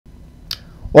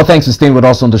Well, thanks for staying with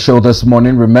us on the show this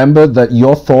morning. Remember that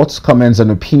your thoughts, comments,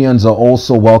 and opinions are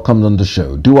also welcomed on the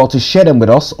show. Do well to share them with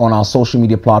us on our social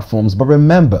media platforms. But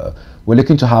remember, we're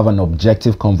looking to have an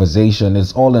objective conversation.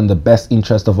 It's all in the best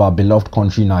interest of our beloved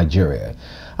country, Nigeria.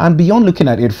 And beyond looking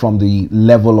at it from the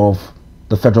level of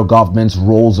the federal government's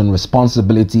roles and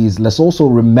responsibilities, let's also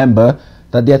remember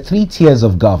that there are 3 tiers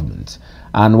of government.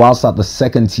 And whilst at the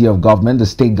second tier of government, the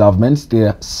state governments,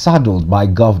 they're saddled by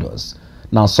governors.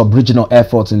 Now, sub-regional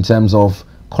efforts in terms of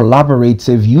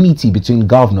collaborative unity between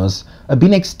governors are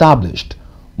being established,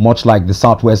 much like the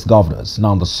Southwest governors.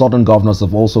 Now, the Southern governors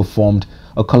have also formed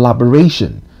a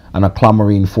collaboration and are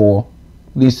clamoring for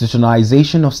the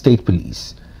institutionalization of state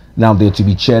police. Now, they're to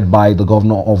be chaired by the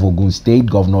governor of Ogun State,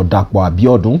 Governor Dapo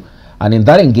Abiodun. And in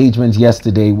that engagement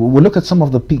yesterday, we'll look at some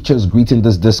of the pictures greeting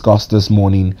this discourse this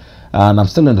morning. And I'm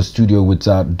still in the studio with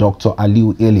Dr.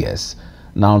 Aliyu Ilias.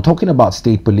 Now, talking about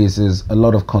state polices, a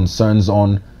lot of concerns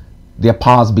on their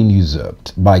powers being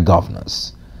usurped by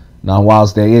governors. Now,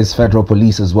 whilst there is federal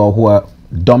police as well who are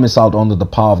domiciled under the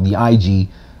power of the IG,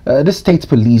 the state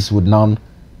police would now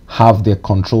have their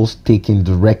controls taken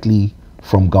directly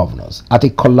from governors. At a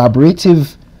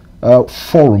collaborative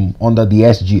forum under the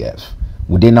SGF,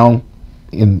 would they now,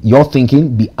 in your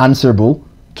thinking, be answerable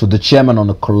to the chairman on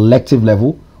a collective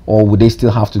level, or would they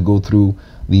still have to go through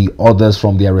the others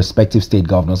from their respective state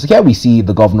governors? Here we see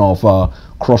the governor of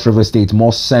Cross River State,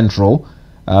 more central.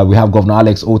 We have Governor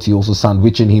Alex Oti also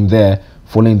sandwiching him there,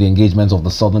 following the engagements of the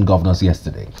southern governors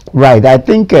yesterday. Right. I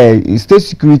think state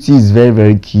security is very,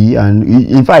 very key, and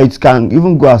in fact, it can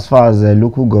even go as far as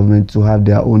local government to have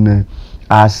their own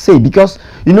say, because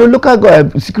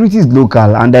local security is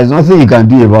local, and there's nothing you can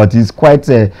do about it. It's quite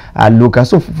local.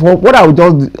 So, for what I would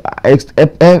just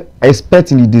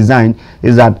expect in the design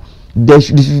is that they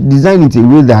should design it in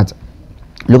a way that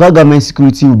local government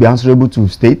security will be answerable to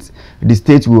states, the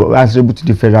state will be answerable to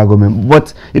the federal government.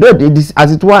 But this,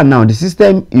 as it were now, the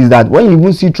system is that when you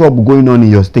even see trouble going on in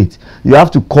your state, you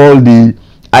have to call the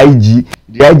IG.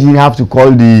 The IG have to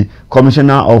call the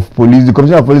commissioner of police. The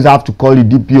commissioner of police have to call the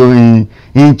DPO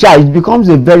in charge. It becomes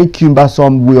a very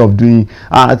cumbersome way of doing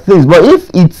things. But if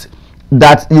it's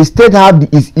that the state have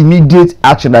its immediate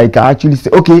action, that you can actually say,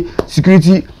 okay,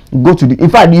 security, go to the, in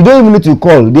fact, you don't even need to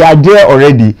call, they are there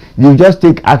already. You just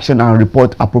take action and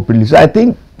report appropriately. So I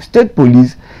think state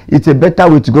police, it's a better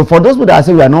way to go. For those people that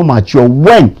say we are not mature,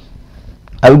 when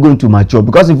are we going to mature?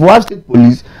 Because if we have state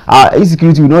police, our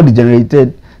insecurity will not degenerate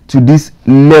to this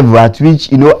level at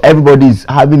which everybody is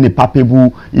having a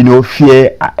palpable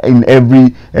fear in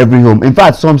every home. In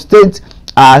fact, some states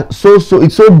are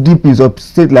it's so deep in some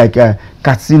state like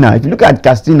Katsina. If you look at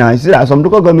Katsina, you see that some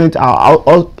local governments are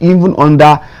even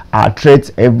under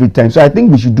threat every time. So I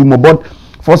think we should do more. But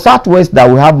for Southwest, that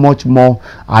we have much more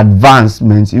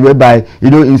advancements, whereby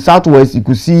in Southwest you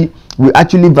could see we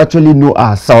actually virtually know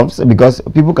ourselves, because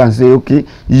people can say, okay,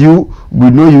 we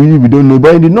know you, we don't know.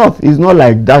 But in the north, it's not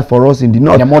like that for us. In the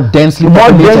north, they're more densely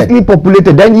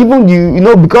populated. Then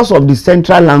even because of the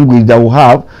central language that we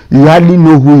have, you hardly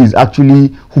know who is actually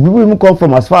who. People even come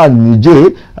from as far as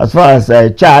Niger, as far as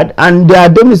Chad, and they are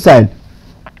domiciled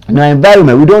in our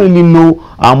environment. We don't really know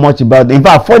how much about them. In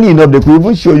fact, funny enough, they could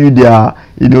even show you their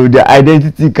their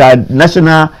identity card,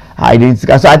 national identity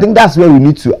card. So I think that's where we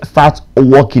need to start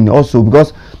working also,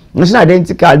 because national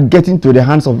identity card getting to the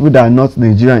hands of people that are not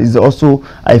Nigerian is also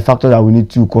a factor that we need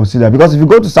to consider. Because if you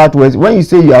go to Southwest, when you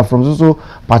say you are from so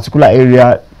particular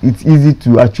area, it's easy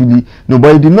to actually know,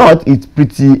 but in the north it's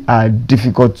pretty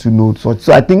difficult to know. So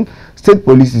I think state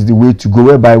police is the way to go,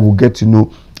 whereby we'll get to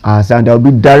know and there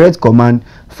will be direct command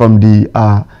from the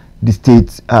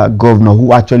state governor,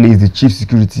 who actually is the chief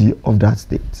security of that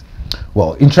state.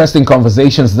 Well, interesting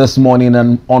conversations this morning,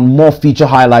 and on more feature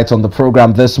highlights on the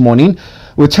program this morning,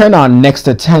 we'll turn our next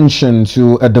attention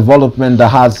to a development that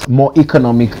has more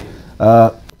economic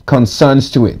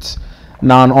concerns to it.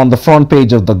 Now, on the front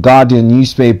page of the Guardian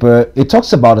newspaper, it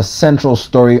talks about a central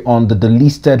story on the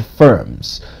delisted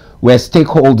firms, where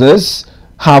stakeholders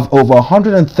have over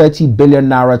 130 billion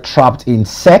naira trapped in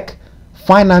SEC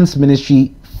Finance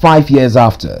Ministry 5 years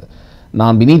after.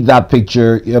 Now, beneath that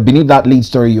picture, beneath that lead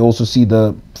story, you also see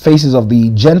the faces of the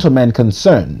gentlemen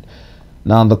concerned.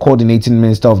 Now, the coordinating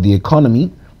Minister of the Economy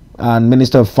and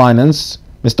Minister of Finance,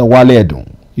 Mr. Wale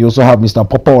Edun. You also have Mr.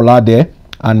 Popola there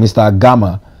and Mr.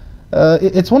 Agama.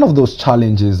 It's one of those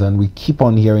challenges, and we keep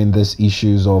on hearing these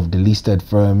issues of delisted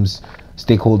firms,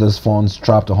 stakeholders funds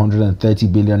trapped 130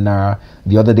 billion naira.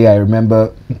 The other day, I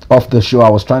remember off the show, I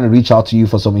was trying to reach out to you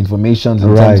for some information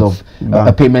in terms of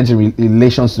payment in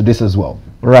relations to this as well.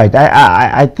 Right.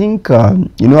 I think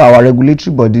our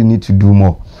regulatory body need to do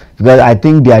more. If because I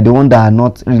think they are the ones that are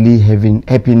not really helping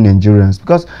Nigerians.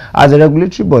 Because as a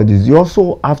regulatory bodies, you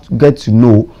also have to get to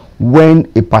know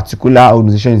when a particular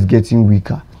organization is getting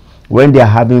weaker, when they are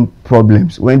having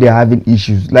problems, when they are having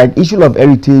issues, like issue of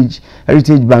heritage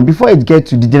bank. Before it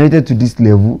gets to degenerated to this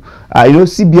level,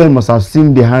 CBN must have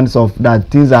seen the hands of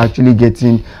that things are actually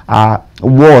getting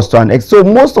worse to an extent.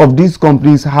 So most of these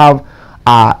companies have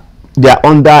they are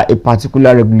under a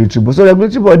particular regulatory body. So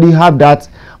regulatory body have that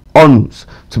onus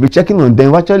to be checking on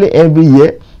them virtually every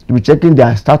year, to be checking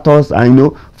their status,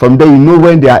 and from there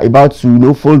when they are about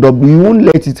to fold up. You won't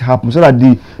let it happen, so that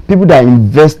the people that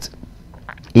invest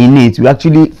in it will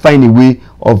actually find a way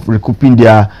of recouping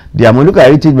their money. Look at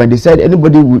heritage bank. They said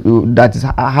anybody that is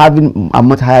having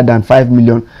amount higher than 5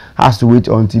 million has to wait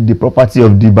until the property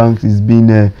of the bank is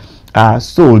being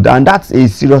sold, and that's a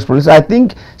serious problem. So I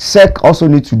think SEC also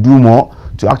need to do more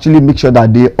to actually make sure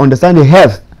that they understand the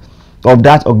health of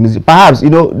that organization. Perhaps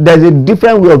there's a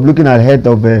different way of looking at the health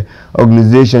of an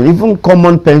organization. Even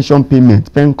common pension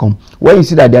payment, PENCOM, where you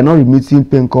see that they are not remitting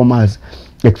PENCOM as,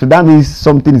 so that means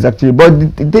something is actually.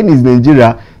 But the thing is,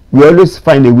 Nigeria, we always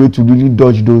find a way to really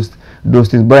dodge those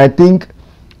things. But I think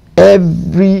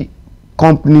every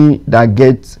company that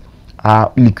gets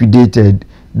liquidated,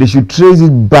 they should trace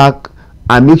it back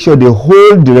and make sure they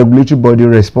hold the regulatory body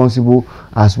responsible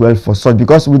as well for such,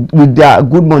 because with their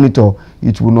good monitor,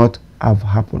 it will not have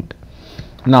happened.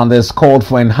 Now, there's called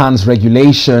for enhanced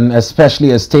regulation,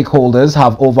 especially as stakeholders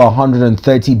have over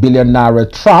 130 billion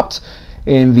naira trapped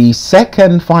in the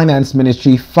second finance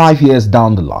ministry 5 years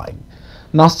down the line.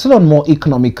 Now, still on more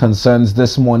economic concerns,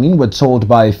 this morning we're told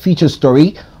by a feature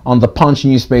story on the Punch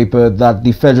newspaper that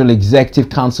the Federal Executive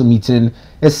Council meeting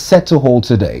is set to hold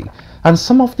today. And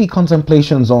some of the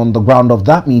contemplations on the ground of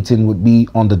that meeting would be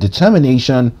on the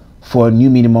determination for a new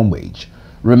minimum wage.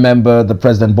 Remember, the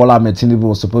President Bola Ahmed Tinubu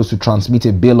was supposed to transmit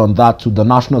a bill on that to the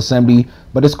National Assembly,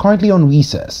 but is currently on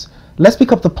recess. Let's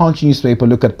pick up the Punch newspaper,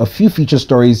 look at a few feature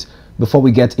stories before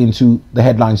we get into the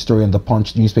headline story in the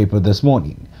Punch newspaper this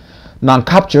morning. Now,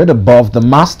 captured above the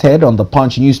masthead on the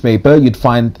Punch newspaper, you'd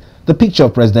find the picture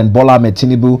of President Bola Ahmed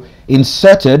Tinubu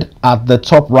inserted at the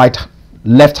top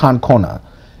left-hand corner.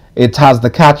 It has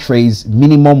the catchphrase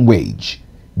minimum wage.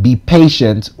 Be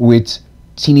patient with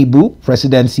Tinubu,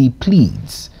 presidency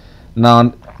pleads.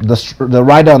 Now, the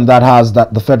rider on that has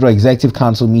that the Federal Executive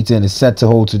Council meeting is set to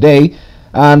hold today,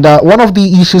 and one of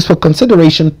the issues for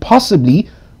consideration possibly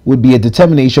would be a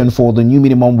determination for the new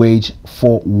minimum wage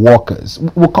for workers.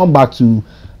 We'll come back to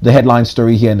the headline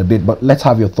story here in a bit, but let's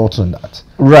have your thoughts on that.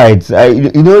 Right.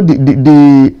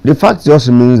 The fact just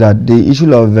remains that the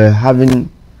issue of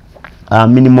having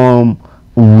minimum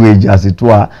wage, as it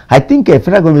were, I think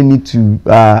federal government need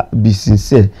to be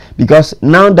sincere, because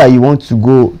now that you want to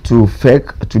go to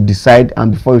FEC to decide,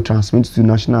 and before you transmit to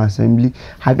National Assembly,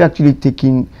 have you actually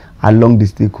taken along the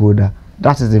stakeholder?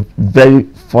 That is the very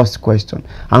first question.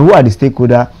 And who are the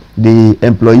stakeholder? The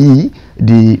employee,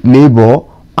 the labor,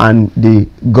 and the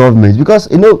government. Because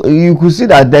you could see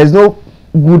that there is no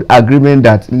good agreement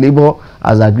that labor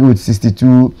has agreed with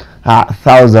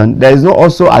 62,000. There is no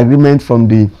also agreement from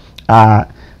the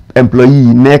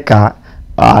employee NECA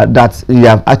that they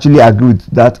have actually agreed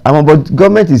that. But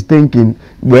government is thinking,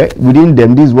 well, within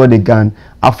them, this is what they can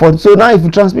afford. So now, if you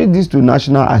transmit this to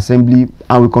National Assembly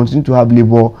and we continue to have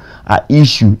labor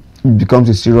issue, it becomes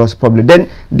a serious problem. Then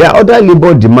there are other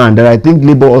labor demand that I think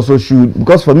labor also should,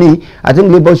 because for me, I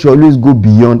think labor should always go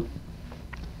beyond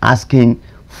asking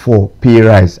for pay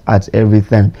rise at every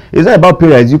time. It's not about pay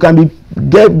rise. You can be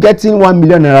getting 1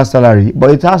 million naira salary, but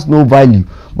it has no value.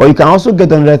 But you can also get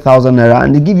 100,000 naira,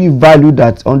 and they give you value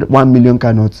that 1 million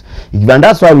cannot give. And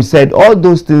that's why we said all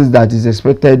those things that is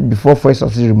expected before first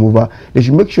subsidy removal, they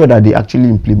should make sure that they actually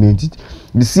implement it.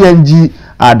 The CNG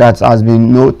that has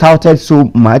been touted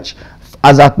so much,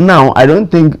 as at now, I don't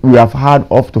think we have had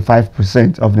up to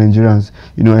 5% of Nigerians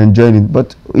enjoying it.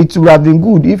 But it would have been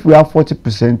good if we have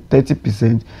 40%,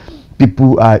 30%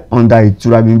 people are under it. It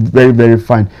would have been very, very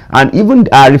fine. And even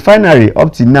our refinery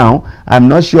up to now, I'm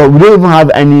not sure. We don't even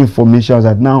have any information as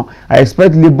at now. I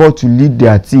expect Labour to lead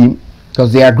their team,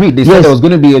 because they agreed. They said there was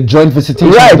going to be a joint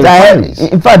visitation. Right.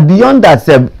 In fact, beyond that,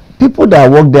 people that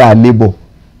work there are Labour.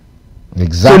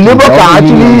 Exactly. So Labour can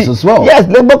actually, as well. Yes,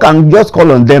 Labour can just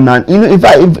call on them. And in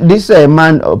fact, if this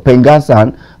man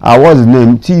Pengasan, what's his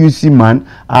name, TUC man,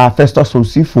 Festus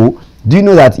Osifo, do you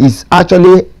know that he's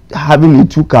actually having a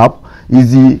two-cap?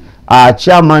 Is the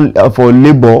chairman for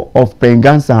Labour of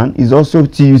Pengasan, is also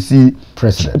TUC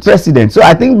president. So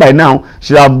I think by now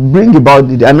should have bring about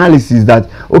the analysis that,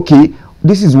 okay,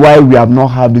 this is why we have not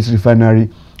had this refinery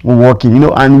working,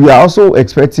 and we are also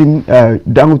expecting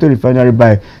Dangote refinery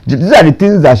by. These are the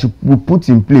things that should be put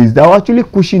in place that will actually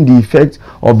cushion the effect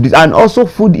of this, and also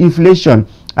food inflation.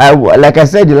 Like I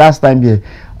said the last time here,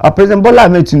 President Bola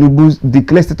Ahmed Tinubu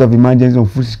declared state of emergency on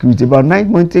food security about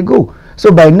 9 months ago.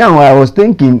 So by now, I was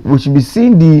thinking we should be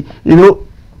seeing the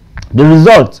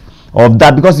results of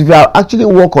that, because if you actually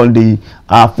work on the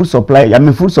food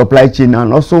supply chain,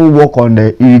 and also work on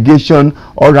the irrigation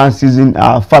all round season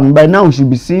farming, by now we should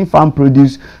be seeing farm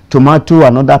produce, tomato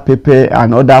and other pepper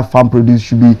and other farm produce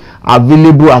should be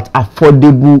available at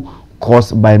affordable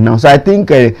cost by now. So I think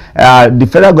the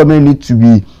federal government needs to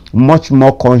be much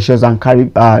more conscious and carry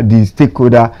the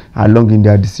stakeholder along in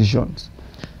their decisions.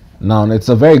 Now, it's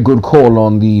a very good call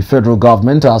on the federal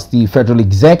government, as the Federal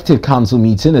Executive Council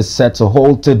meeting is set to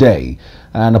hold today.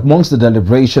 And amongst the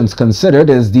deliberations considered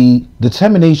is the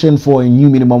determination for a new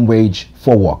minimum wage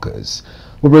for workers.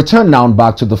 We'll return now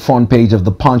back to the front page of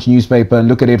the Punch newspaper and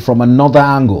look at it from another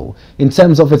angle in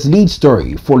terms of its lead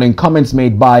story, following comments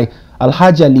made by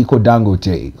Alhaji Aliko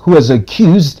Dangote, who has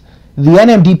accused the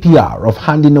NMDPR of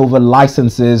handing over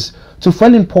licenses to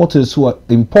fuel importers who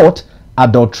import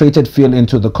adulterated fuel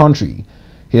into the country.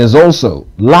 He has also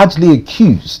largely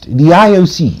accused the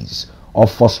IOCs of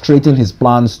frustrating his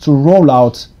plans to roll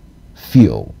out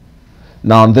fuel.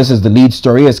 Now, this is the lead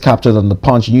story as captured on the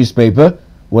Punch newspaper,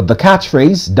 with the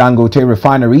catchphrase Dangote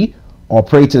Refinery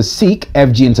operators seek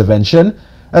FG intervention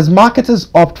as marketers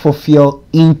opt for fuel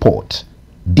import.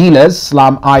 Dealers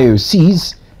slam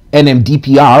IOCs,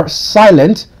 NMDPR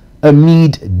silent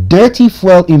amid dirty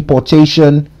fuel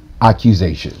importation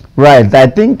accusation. Right, I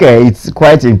think it's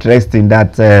quite interesting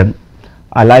that Alhaji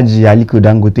Aliko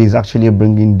Dangote is actually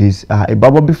bringing this.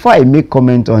 But before I make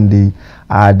comment on the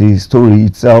story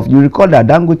itself, you recall that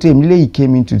Dangote immediately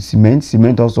came into cement.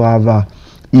 Cement also have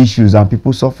issues and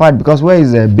people suffered, because where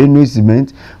is Benue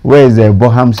cement, where is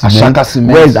Boham cement, Ashaka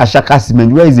cement, where is Ashaka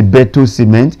cement, where is the Beto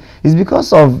cement? It's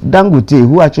because of Dangote,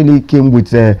 who actually came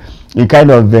with a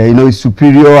kind of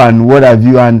superior and what have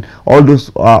you, and all those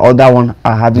other one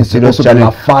are having serious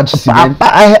challenge.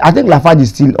 I think Lafarge is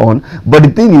still on, but the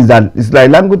thing is that it's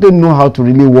like Dangote know how to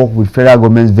really work with federal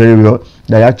governments very well.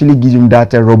 That actually gives him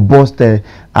that robust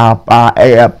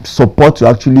support to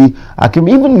actually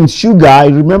even in sugar. I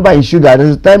remember in sugar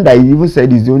there's a time that he even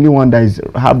said he's the only one that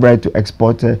have right to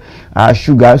export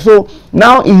sugar. So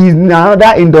now he's in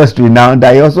another industry now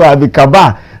that he also have a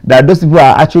cabal that those people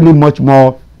are actually much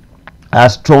more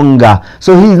stronger.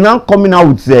 So he's now coming out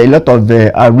with a lot of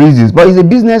reasons, but he's a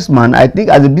businessman. I think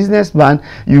as a businessman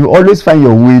you always find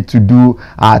your way to do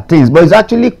things, but he's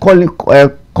actually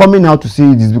coming out to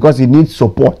say this because he needs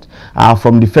support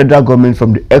from the federal government,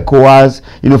 from the ECOWAS,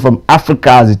 from Africa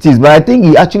as it is. But I think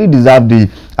he actually deserves the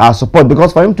support,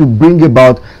 because for him to bring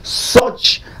about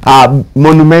such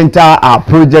monumental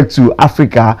project to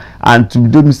Africa and to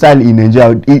domicile in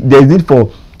Nigeria, there's need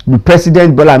for the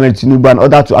President Bola Ahmed Tinubu and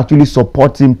others to actually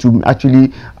support him to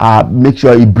actually make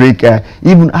sure he break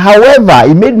even. However,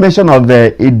 he made mention of a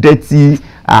dirty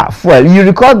fuel. You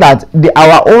recall that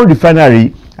our own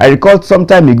refinery, I recall some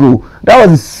time ago, that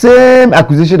was the same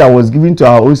accusation that was given to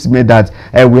our own cement, that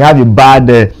we have a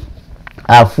bad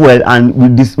fuel and we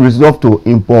resolve to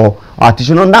import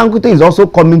tissue. Now Dangote is also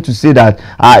coming to say that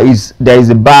there is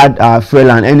a bad fuel,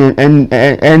 and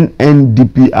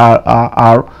NDPR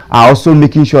are also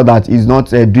making sure that it's not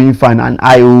doing fine, and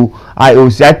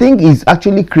IOC. I think it's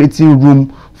actually creating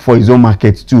room for his own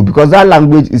market too, because that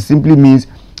language simply means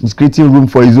it's creating room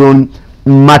for his own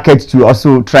market to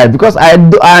also thrive. Because I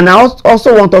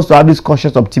also want us to have this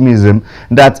cautious optimism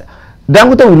that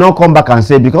Dangote will not come back and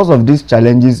say because of these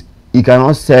challenges he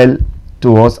cannot sell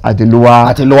to us at a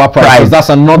lower price. That's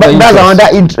another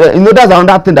that's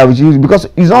another thing that we should use, because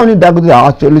it's not only Dangote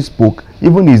that actually spoke,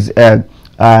 even his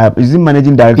is he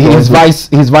managing director, his vice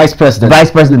president.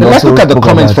 Let's look at the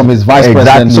comments from his vice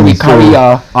president, so we carry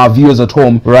our viewers at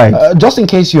home. Right. Just in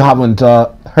case you haven't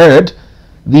heard,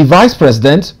 the vice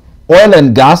president, Oil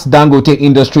and Gas Dangote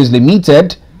Industries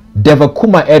Limited,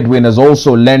 Devakuma Edwin, has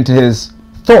also lent his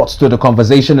thoughts to the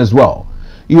conversation as well.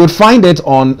 You would find it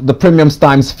on the Premium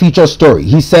Times feature story.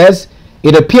 He says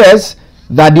it appears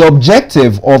that the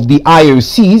objective of the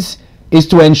IOCs is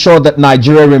to ensure that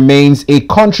Nigeria remains a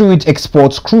country which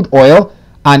exports crude oil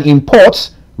and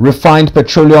imports refined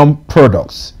petroleum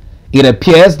products. It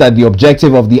appears that the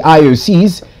objective of the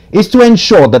IOCs is to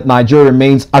ensure that Nigeria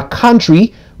remains a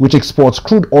country which exports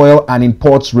crude oil and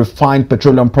imports refined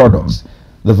petroleum products.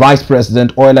 The Vice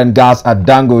President, Oil and Gas at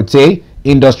Dangote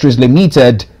Industries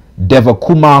Limited,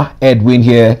 Devakuma Edwin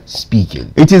here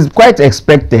speaking. It is quite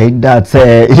expected that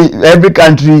every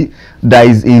country that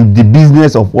is in the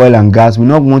business of oil and gas will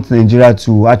not want Nigeria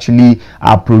to actually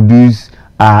produce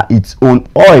its own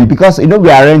oil, because we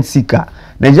are rent seeker.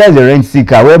 Nigeria is a rent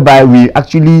seeker, whereby we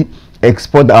actually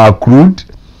export our crude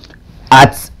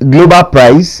at global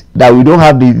price that we don't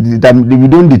have we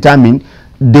don't determine.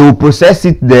 They will process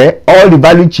it there. All the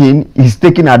value chain is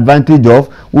taken advantage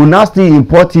of. We'll now still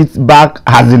import it back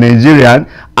as a Nigerian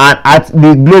and at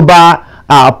the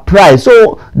global price.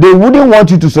 So they wouldn't want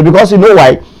you to. So because you know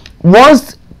why?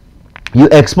 Once you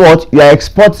export, you are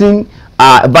exporting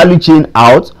value chain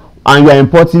out, and you are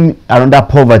importing another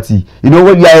poverty. When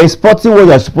you are exporting what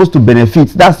you are supposed to benefit,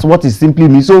 that's what it simply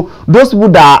means. So those people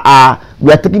that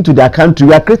we are taking to their country,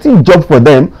 we are creating job for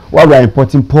them while we are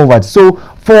importing poverty. So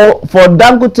for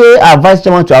Dangote vice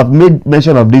chairman to have made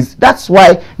mention of this, that's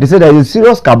why they said there is a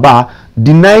serious cabal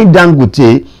denying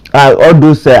Dangote all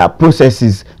those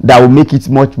processes that will make it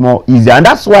much more easier. And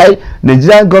that's why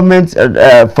Nigerian government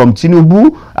from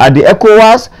Tinubu, the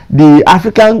ECOWAS, the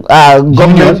African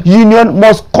government union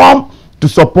must come to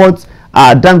support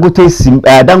Dangote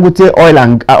oil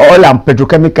and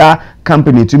petrochemical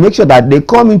company, to make sure that they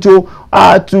come into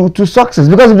to success.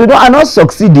 Because if they are not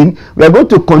succeeding, we are going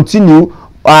to continue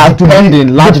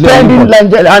depending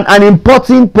and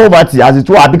importing poverty, as it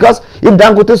were. Because if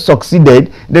Dangote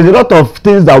succeeded, there's a lot of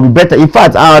things that will be better. In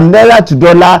fact, our naira to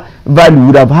dollar value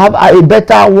would have a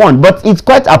better one. But it's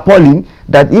quite appalling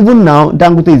that even now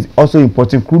Dangote is also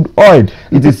importing crude oil.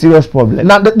 It's a serious problem.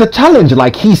 Now the challenge,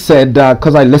 like he said,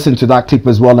 because I listened to that clip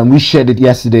as well and we shared it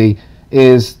yesterday,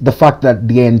 is the fact that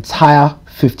the entire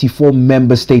 54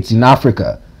 member states in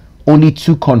Africa, only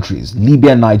 2 countries,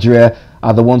 Libya and Nigeria,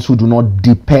 are the ones who do not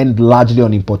depend largely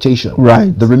on importation.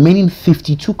 Right. The remaining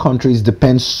 52 countries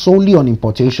depend solely on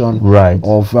importation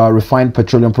of refined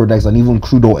petroleum products and even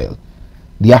crude oil.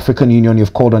 The African Union,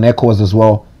 you've called on ECOWAS as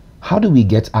well. How do we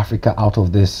get Africa out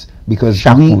of this? Because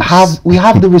we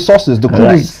have the resources. The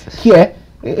crude is here.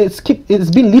 It's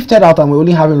been lifted out, and we're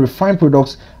only having refined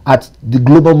products at the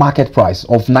global market price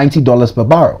of $90 per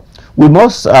barrel. We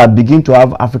must begin to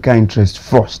have African interest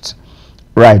first.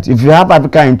 Right. If you have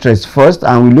African interest first,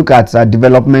 and we look at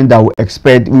development that we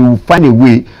expect, we will find a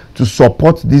way to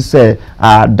support this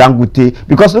Dangote.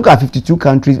 Because look at 52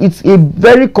 countries. It's a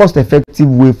very cost-effective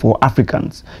way for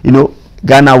Africans.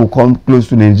 Ghana will come close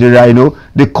to Nigeria.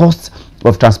 The cost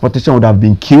of transportation would have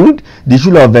been killed. The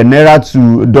issue of naira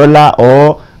to dollar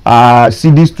or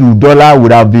cedis to dollar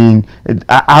would have been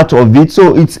out of it.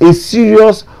 So it's a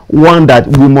serious one that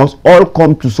we must all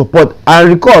come to support. And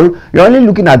recall, you're only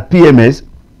looking at PMS.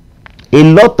 A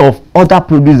lot of other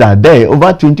produce are there,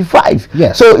 over 25.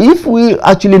 Yes. So if we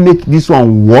actually make this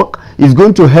one work, it's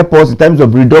going to help us in terms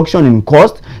of reduction in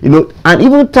cost, and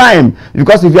even time.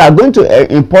 Because if you are going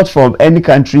to import from any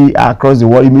country across the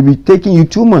world, it may be taking you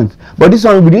 2 months. But this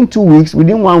one, within 2 weeks,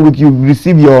 within 1 week, you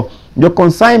receive your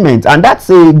consignment, and that's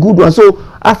a good one. So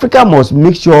Africa must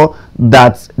make sure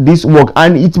that this work,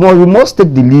 and we must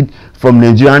take the lead from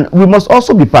Nigeria. And we must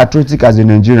also be patriotic as the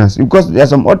Nigerians, because there are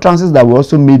some utterances that were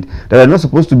also made that are not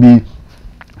supposed to be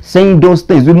saying those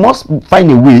things. We must find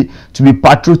a way to be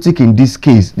patriotic in this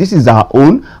case. This is our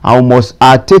own, and we must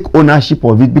take ownership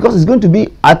of it, because it's going to be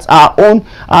at our own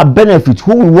benefit.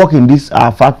 Who will work in this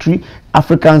factory?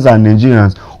 Africans and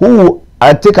Nigerians. Who will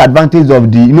take advantage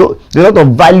of there's a lot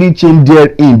of value chain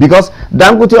therein, because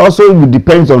Dangote also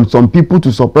depends on some people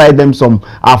to supply them some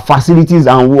facilities,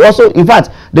 and we also, in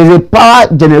fact, there's a power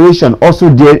generation also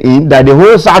therein that the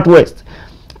whole Southwest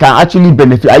can actually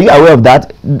benefit. Are you aware of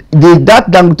that? That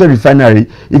Dangote refinery,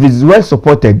 if it's well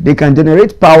supported, they can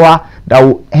generate power that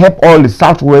will help all the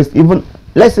Southwest, even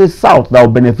let's say South, that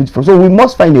will benefit from. So we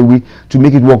must find a way to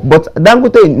make it work. But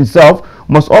Dangote in itself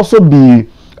must also be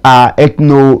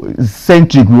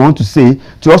ethnocentric, we want to say,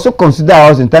 to also consider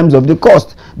us in terms of the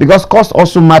cost, because cost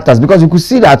also matters. Because you could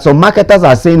see that some marketers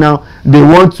are saying now they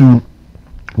want to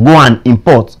go and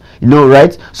import,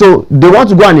 right? So they want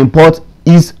to go and import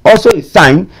is also a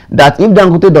sign that if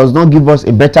Dangote does not give us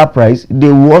a better price, they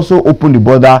will also open the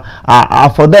border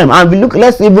for them. And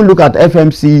let's even look at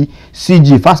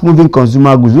FMCG, fast moving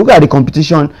consumer goods. Look at the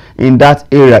competition in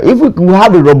that area. If we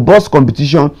have a robust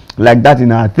competition like that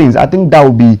in our things, I think that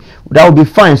will be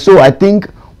fine. So I think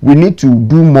we need to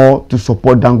do more to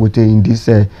support Dangote in this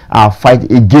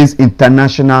fight against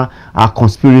international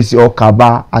conspiracy, or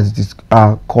cabal as it is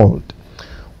called.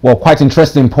 Well, quite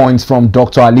interesting points from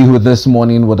Dr. Aliyu this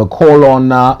morning, with a call on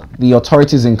the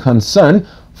authorities in concern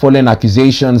following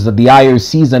accusations that the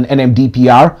IOCs and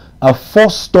NMDPR are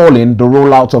forestalling the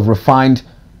rollout of refined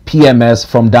PMS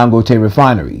from Dangote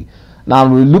refinery. Now,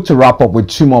 we look to wrap up with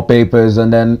 2 more papers,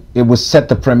 and then it will set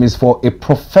the premise for a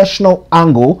professional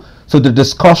angle to the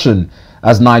discussion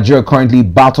as Nigeria currently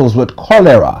battles with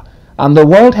cholera, and the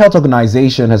World Health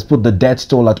Organization has put the death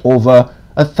toll at over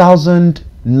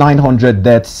 1,900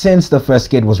 deaths since the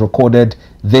first case was recorded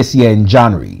this year in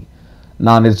January.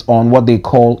 Now it's on what they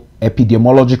call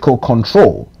epidemiological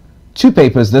control. Two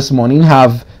papers this morning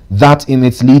have that in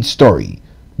its lead story,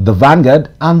 the Vanguard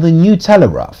and the New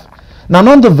Telegraph. Now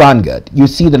on the Vanguard, you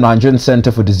see the Nigerian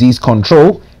Center for Disease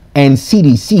Control and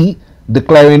CDC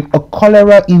declaring a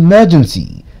cholera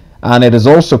emergency, and it has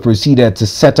also proceeded to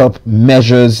set up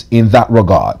measures in that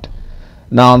regard.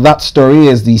 Now that story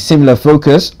is the similar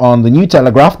focus on the New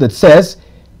Telegraph that says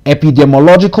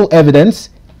epidemiological evidence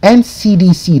and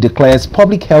CDC declares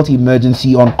public health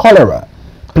emergency on cholera,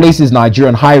 places Nigeria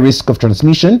on high risk of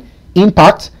transmission,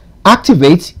 impact,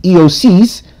 activates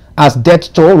EOCs as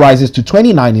death toll rises to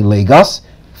 29 in Lagos,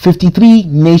 53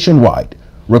 nationwide,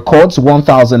 records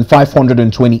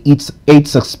 1,528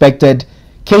 suspected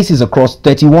cases across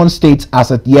 31 states as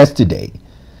of yesterday.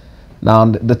 Now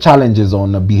the challenge is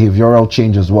on behavioral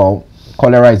change as well.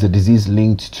 Cholera is a disease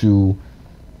linked to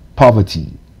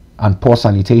poverty and poor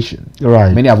sanitation.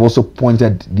 Right. Many have also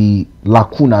pointed the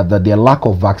lacuna that there are lack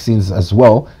of vaccines as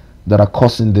well that are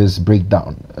causing this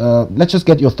breakdown. Let's just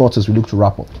get your thoughts as we look to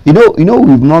wrap up. You know,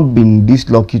 we've not been this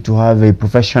lucky to have a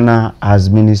professional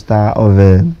as Minister of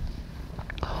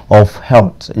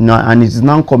Health, and it's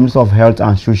now Commissioner of Health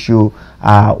and Social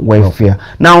Welfare.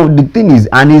 Now the thing is,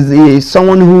 and is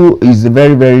someone who is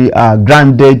very, very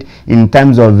grounded in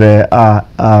terms of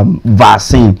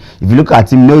vaccine. If you look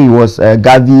at him, he was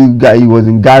Gavi, he was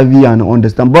in Gavi and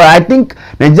understand. But I think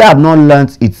Nigeria have not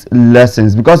learned its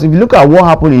lessons, because if you look at what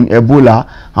happened in Ebola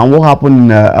and what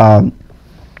happened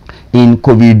in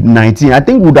COVID-19, I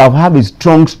think would have a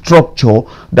strong structure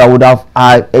that would have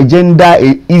agenda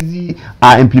a easy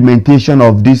implementation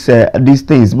of these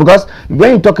things. Because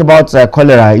when you talk about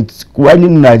cholera, it's widely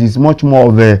known that it's much more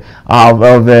of a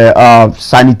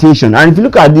sanitation. And if you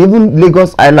look at even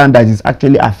Lagos Island, that is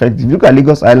actually affected. If you look at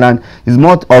Lagos Island, it's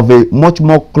much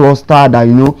more cluster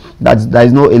that there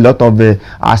is not a lot of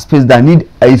space that need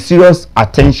a serious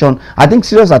attention. I think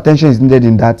serious attention is needed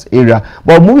in that area.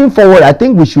 But moving forward, I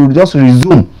think we should just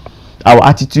resume our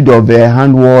attitude of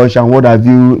hand wash and what have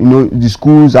you. The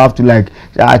schools have to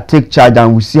take charge,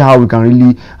 and we see how we can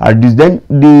really reduce. Then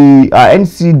the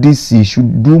NCDC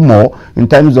should do more in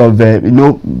terms of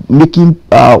making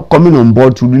coming on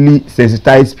board to really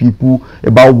sensitize people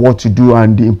about what to do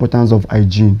and the importance of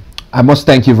hygiene. I must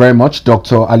thank you very much,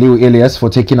 Dr. Aliyu Ilias, for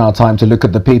taking our time to look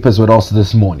at the papers with us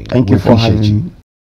this morning. Thank you for having me.